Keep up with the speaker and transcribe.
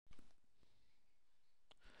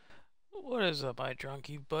What is up, my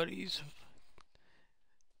drunky buddies?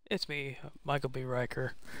 It's me, Michael B.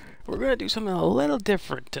 Riker. We're gonna do something a little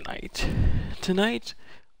different tonight. Tonight,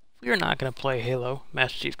 we are not gonna play Halo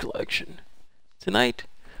Master Chief Collection. Tonight,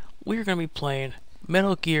 we're gonna be playing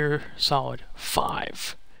Metal Gear Solid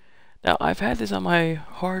 5. Now, I've had this on my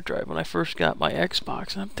hard drive when I first got my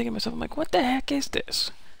Xbox, and I'm thinking to myself, I'm like, what the heck is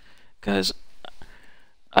this? Because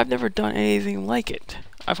I've never done anything like it.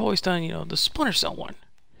 I've always done, the Splinter Cell one.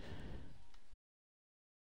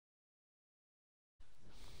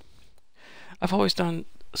 I've always done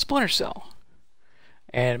Splinter Cell,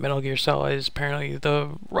 and Metal Gear Solid is apparently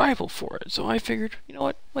the rival for it. So I figured, you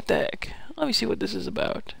know what the heck? Let me see what this is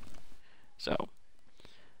about. So,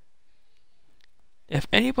 if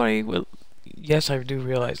anybody will, yes, I do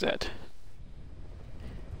realize that.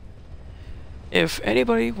 If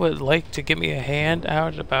anybody would like to give me a hand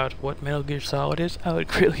out about what Metal Gear Solid is, I would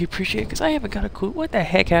greatly appreciate it, because I haven't got a clue what the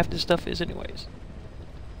heck half this stuff is anyways.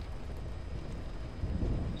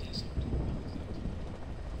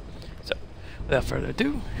 Without further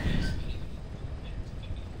ado,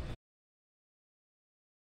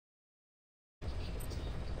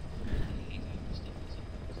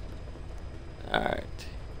 alright,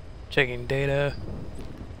 checking data.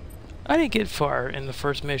 I didn't get far in the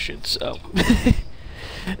first mission, so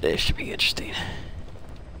this should be interesting.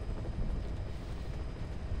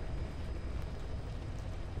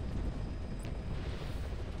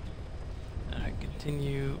 Alright,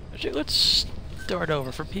 continue. Actually, let's start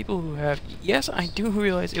over for people who have. Yes, I do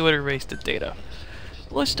realize it would erase the data.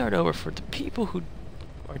 Let's start over for the people who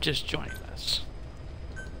are just joining us.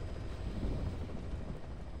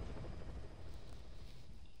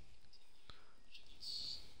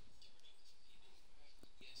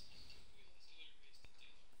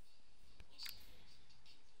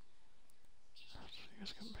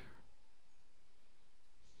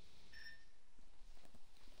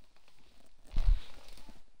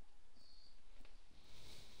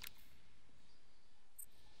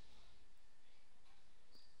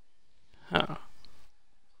 Huh.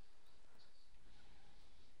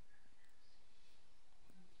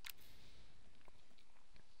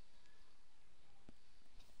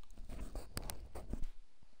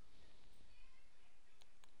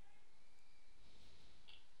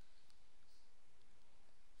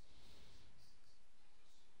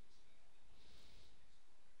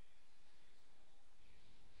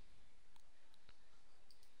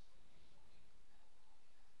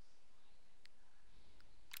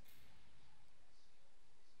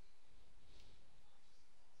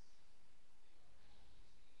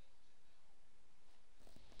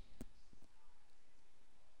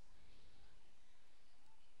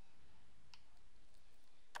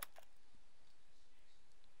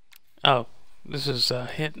 Oh, this is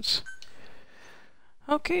hints.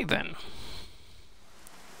 Okay then.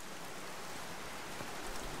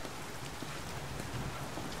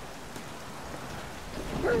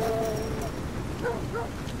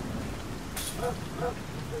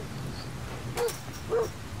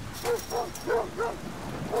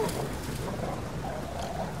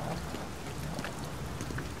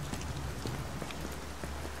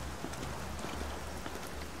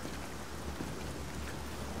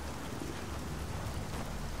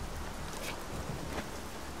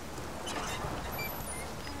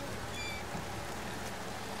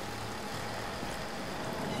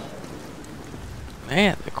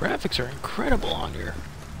 Man, the graphics are incredible on here.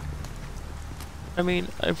 I mean,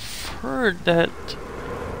 I've heard that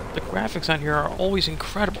the graphics on here are always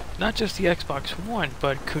incredible. Not just the Xbox One,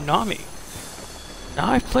 but Konami. Now,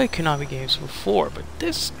 I've played Konami games before, but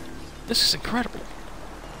this is incredible.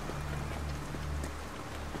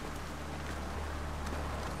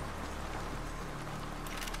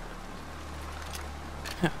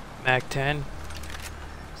 Mag 10,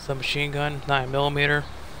 submachine gun, 9mm.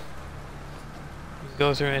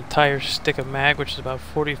 Go through an entire stick of mag, which is about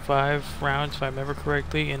 45 rounds, if I remember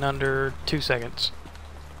correctly, in under 2 seconds.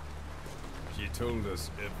 She told us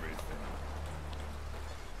everything.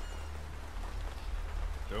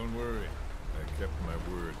 Don't worry, I kept my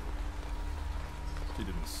word. She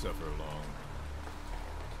didn't suffer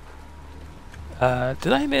long.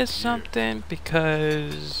 Did I miss something?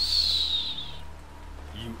 Because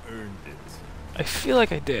You earned it. I feel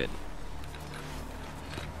like I did.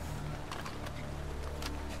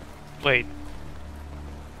 Wait.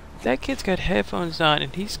 That kid's got headphones on,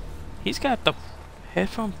 and he's got the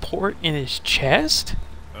headphone port in his chest?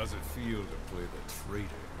 How's it feel to play the traitor?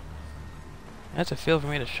 That's a feel for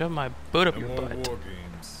me to shove my boot up No your more butt. war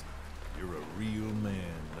games. You're a real man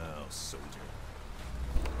now, soldier.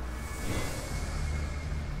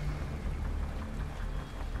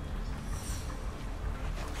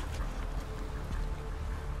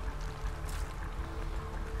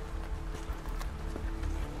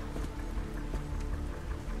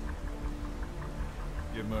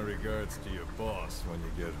 my regards to your boss when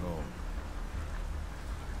you get home.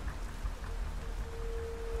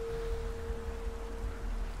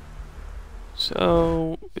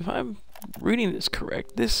 So, if I'm reading this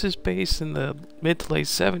correct, this is based in the mid to late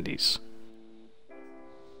 70s.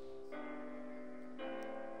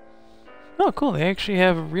 Oh, cool. They actually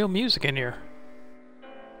have real music in here.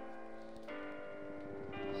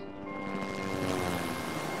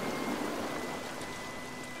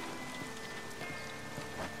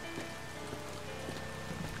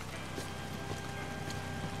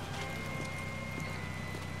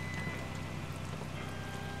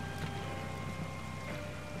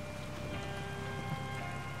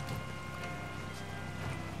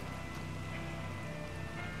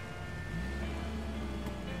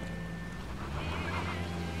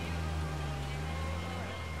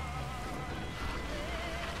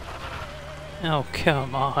 Oh,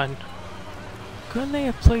 come on. Couldn't they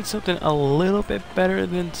have played something a little bit better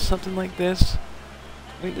than something like this?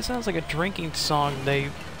 I mean, this sounds like a drinking song they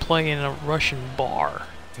play in a Russian bar.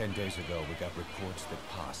 10 days ago, we got reports that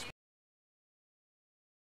Paz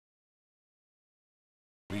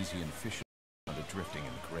Parisian fishing under drifting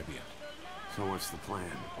in the Caribbean. So what's the plan?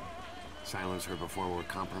 Silence her before we're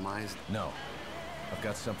compromised? No. I've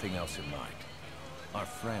got something else in mind. Our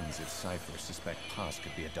friends at Cypher suspect Paz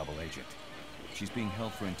could be a double agent. She's being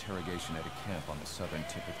held for interrogation at a camp on the southern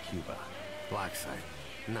tip of Cuba. Black site.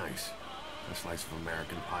 Nice. A slice of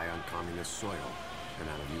American pie on communist soil, and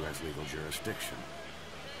out of U.S. legal jurisdiction.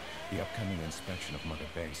 The upcoming inspection of Mother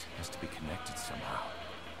Base has to be connected somehow.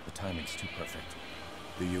 The timing's too perfect.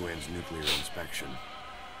 The UN's nuclear inspection.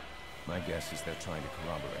 My guess is they're trying to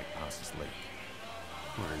corroborate Paz's leak.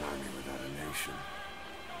 We're an army without a nation.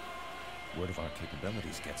 Word of our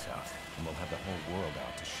capabilities gets out, and we'll have the whole world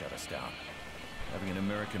out to shut us down. Having an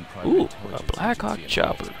American private intelligence a Black Hawk agency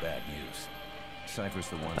chopper. is bad news. Cypher's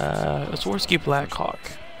the one. A Swarovski Black Hawk.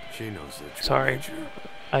 She knows the true Sorry. nature.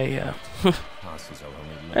 Paz is our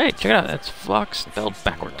only link. Hey, check it out. That's Fox If spelled she's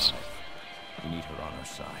still backwards. alive, we need her on our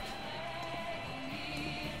side.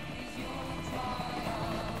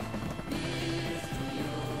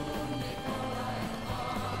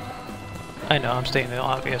 I know, I'm stating the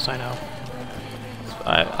obvious, I know.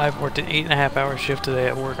 I've worked an 8.5-hour shift today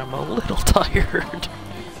at work. I'm a little tired.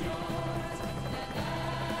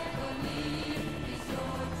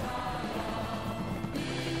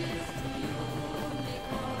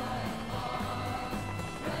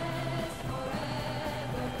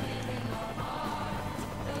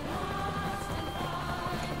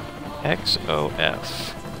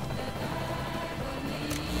 XOF.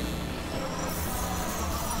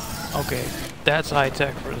 Okay, that's high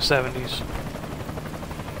tech for the 70s.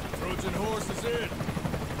 Trojan horse is in.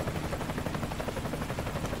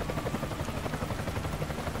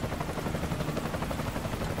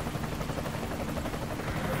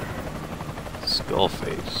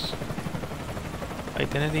 Skullface.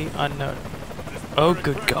 Identity unknown. Oh,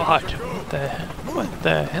 good God! What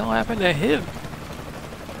the hell happened to him?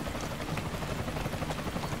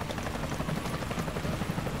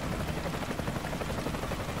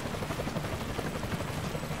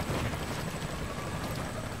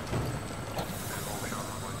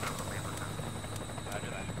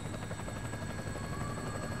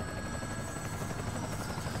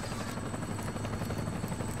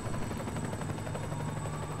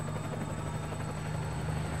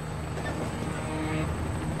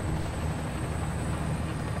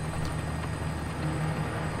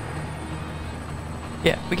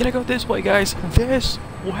 Yeah, we gotta go this way, guys. This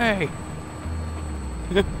way.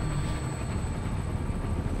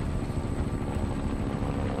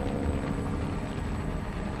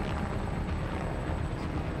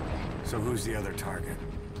 So who's the other target?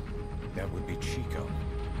 That would be Chico.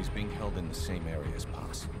 He's being held in the same area as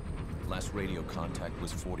Paz. Last radio contact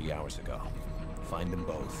was 40 hours ago. Find them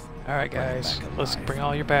both. Alright, Bring them guys. back Let's alive. bring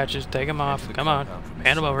all your badges. Take them Head off. to the Come on. compound from the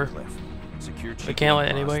Hand them over. southern cliff. Secure We Chico can't let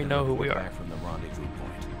and Paz, anybody then know who we report are. back from the rendezvous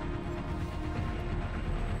point.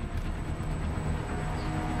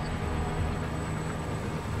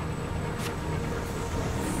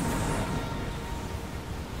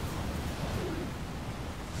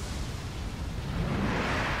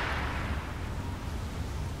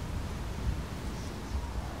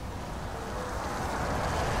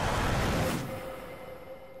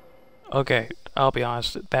 Okay, I'll be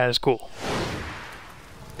honest. That is cool.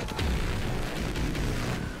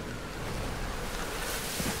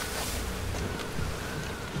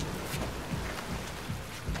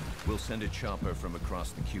 We'll send a chopper from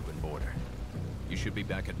across the Cuban border. You should be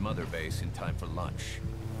back at Mother Base in time for lunch.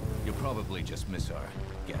 You'll probably just miss our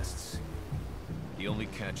guests. The only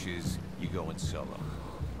catch is you go in solo.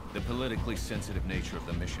 The politically sensitive nature of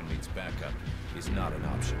the mission means backup is not an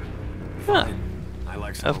option. Huh. I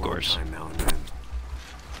like some Of alone course. time now and then.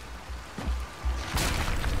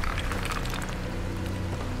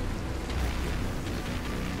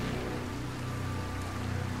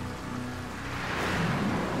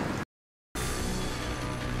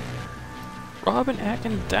 Robin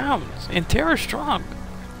Atkins Downs and Tara Strong.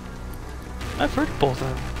 I've heard of both of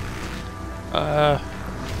them.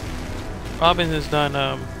 Robin has done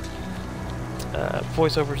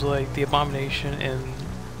voiceovers like The Abomination and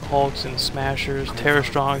Hulks and Smashers. Tara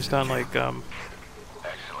Strong's done like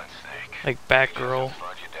Batgirl,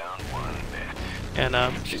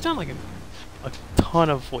 and she's done like a ton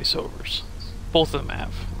of voiceovers. Both of them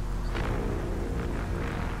have.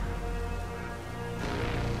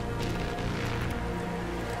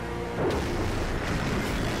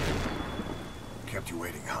 Kept you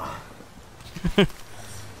waiting, huh?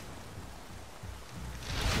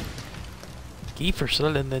 Kiefer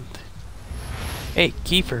Sutherland. Hey,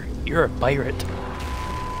 Kiefer, you're a pirate.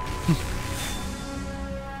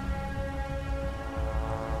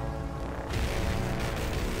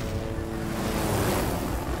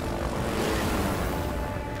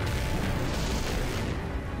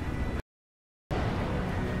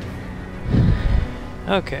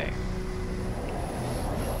 Okay.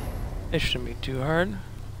 This shouldn't be too hard.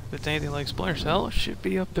 If it's anything like Splinter Cell, it should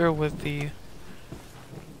be up there with the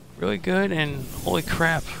really good and holy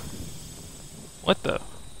crap. What the?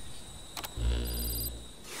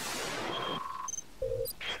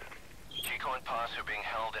 Chico and Paz are being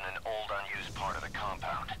held in an old unused part of the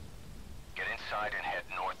compound. Get inside and head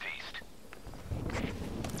northeast.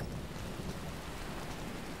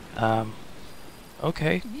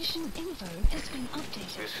 Okay. Mission info has been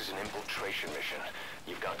updated. This is an infiltration mission.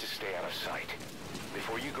 You've got to stay out of sight.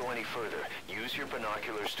 Before you go any further, use your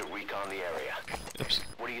binoculars to recon the area. Oops.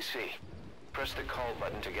 What do you see? Press the call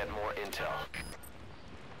button to get more intel.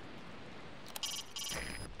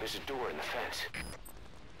 There's a door in the fence.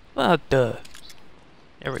 Well, duh.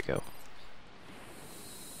 There we go.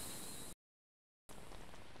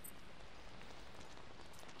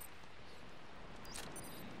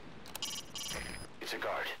 It's a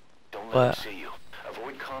guard. Don't let What? him see you.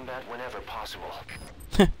 Avoid combat whenever possible.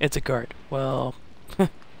 It's a guard. Well,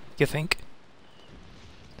 you think?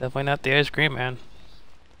 Definitely not the ice cream man.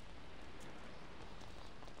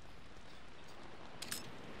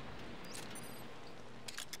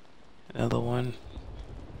 Another one.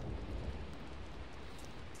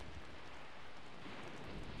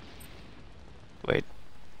 Wait.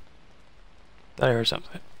 Thought I heard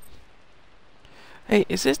something. Hey,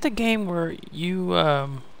 is this the game where you,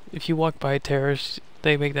 if you walk by terrorists,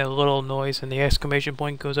 they make that little noise and the exclamation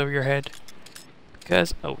point goes over your head?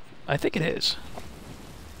 Because, oh, I think it is.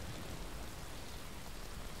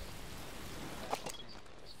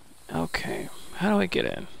 Okay, how do I get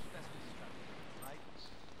in?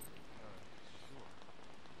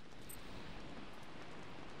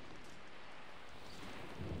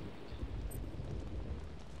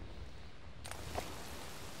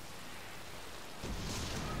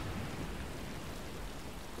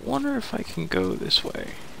 Wonder if I can go this way.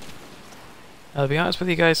 Now, to be honest with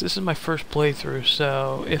you guys, this is my first playthrough,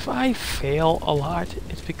 so if I fail a lot,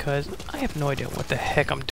 it's because I have no idea what the heck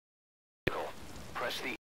I'm doing. Press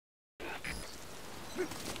the...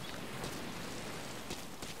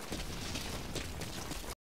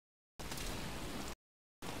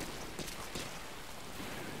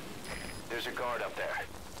 There's a guard up there.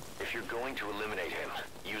 If you're going to eliminate him,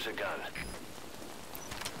 use a gun.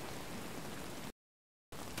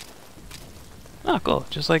 Oh, cool.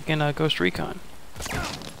 Just like in Ghost Recon.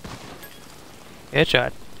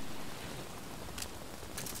 Headshot.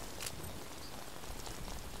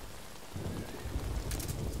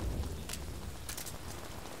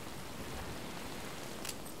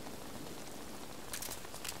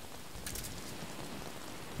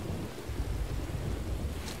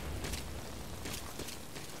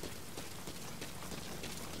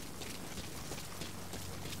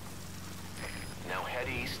 Now head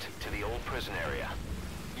east to the old prison area.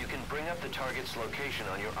 You can bring up the target's location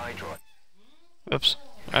on your iDroid. Oops.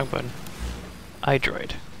 Wrong button.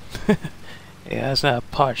 iDroid. Yeah, that's not a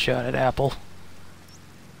pot shot at Apple.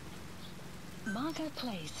 Marker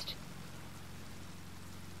placed.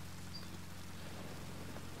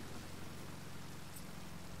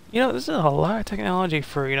 You know, this is a lot of technology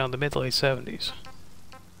for, you know, the mid-late 70s.